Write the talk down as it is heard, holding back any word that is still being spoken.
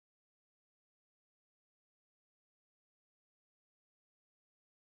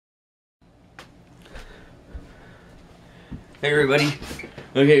Hey everybody.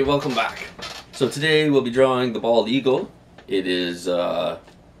 Okay, welcome back. So today we'll be drawing the bald eagle. It is a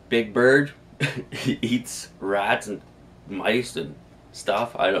big bird. He eats rats and mice and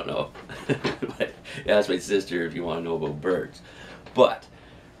stuff. I don't know. But ask my sister if you want to know about birds. But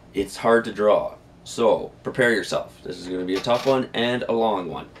it's hard to draw. So prepare yourself. This is going to be a tough one and a long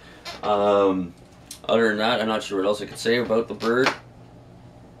one. Other than that, I'm not sure what else I could say about the bird.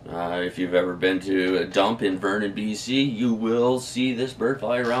 If you've ever been to a dump in Vernon, BC, you will see this bird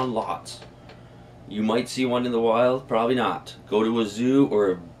fly around lots. You might see one in the wild, probably not. Go to a zoo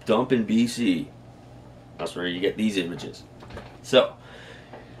or a dump in BC. That's where you get these images. So,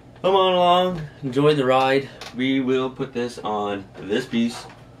 come on along, enjoy the ride. We will put this on this piece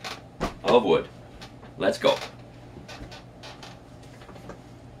of wood. Let's go.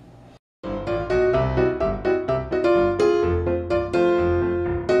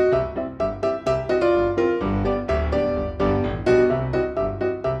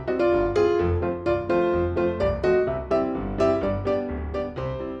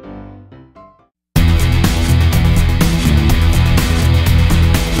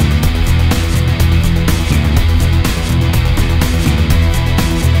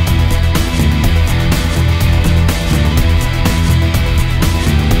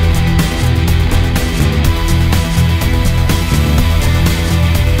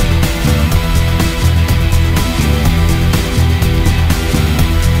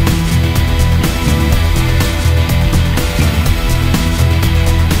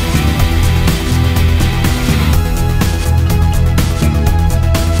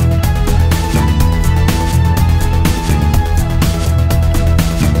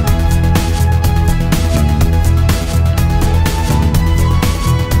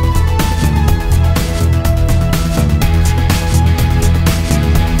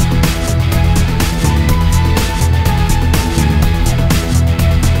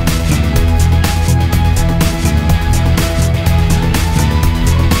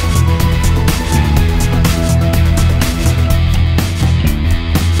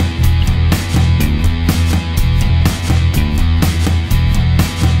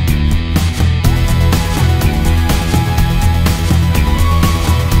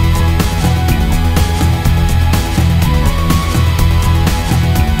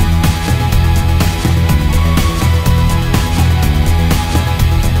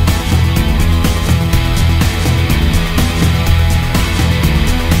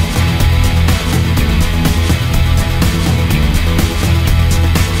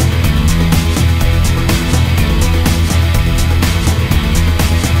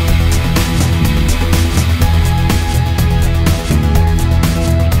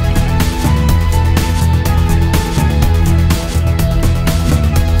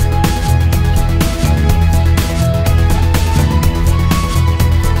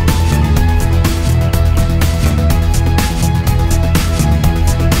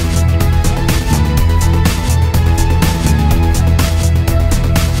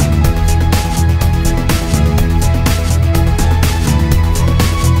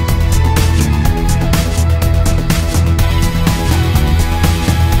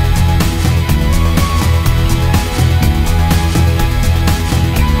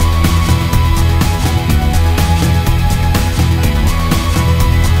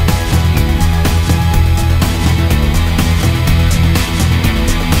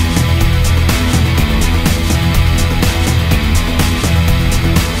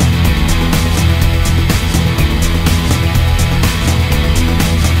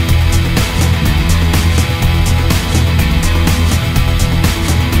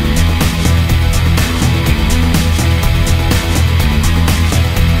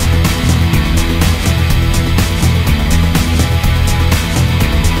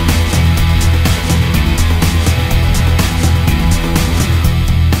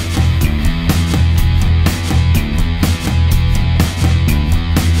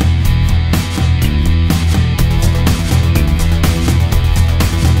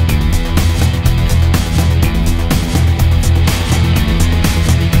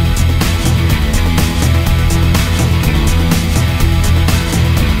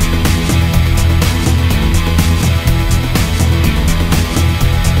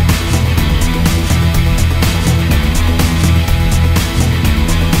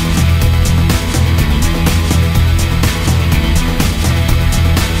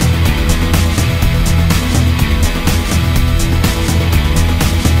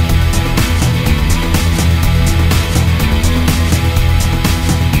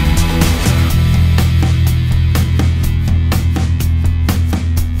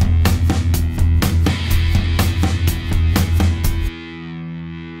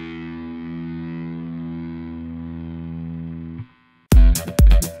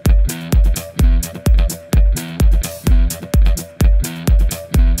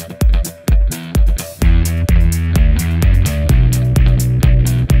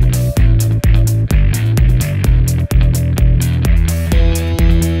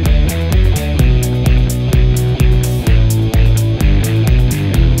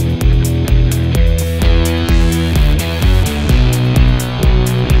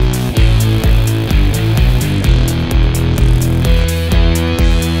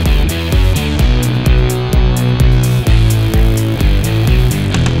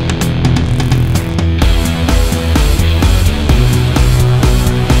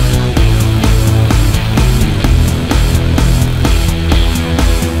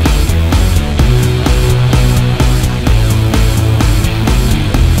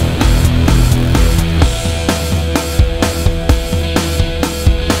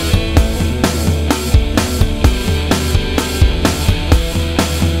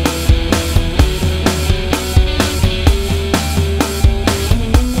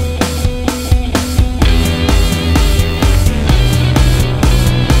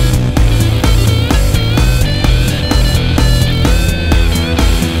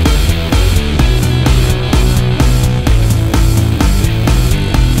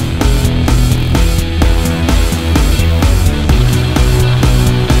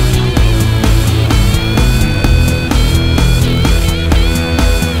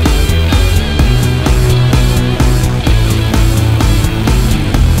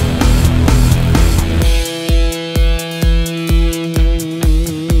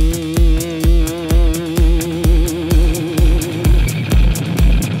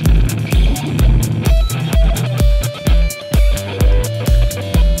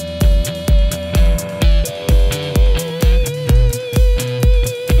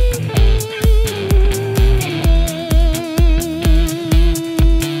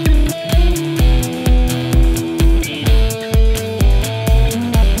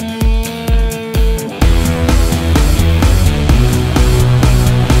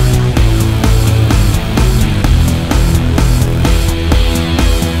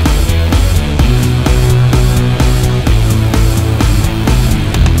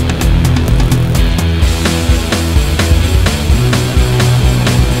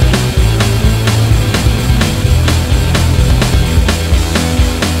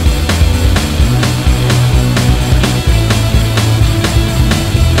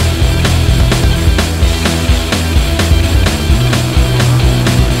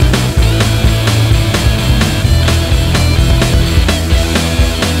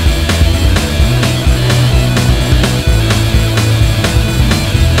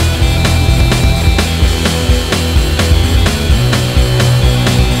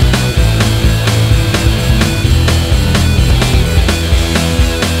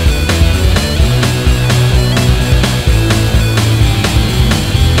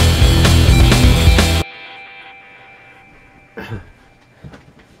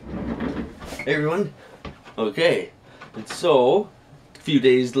 everyone. Okay, and so, a few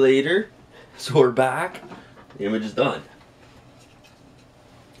days later, so we're back. The image is done.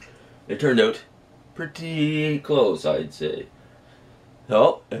 It turned out pretty close, I'd say.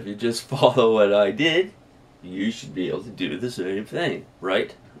 So, if you just follow what I did, you should be able to do the same thing,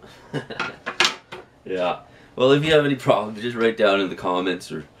 right? Yeah. Well, if you have any problems, just write down in the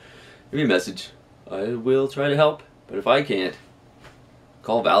comments or give me a message. I will try to help, but if I can't,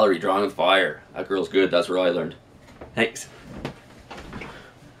 call Valerie, Drawing with Fire. That girl's good, that's where I learned. Thanks.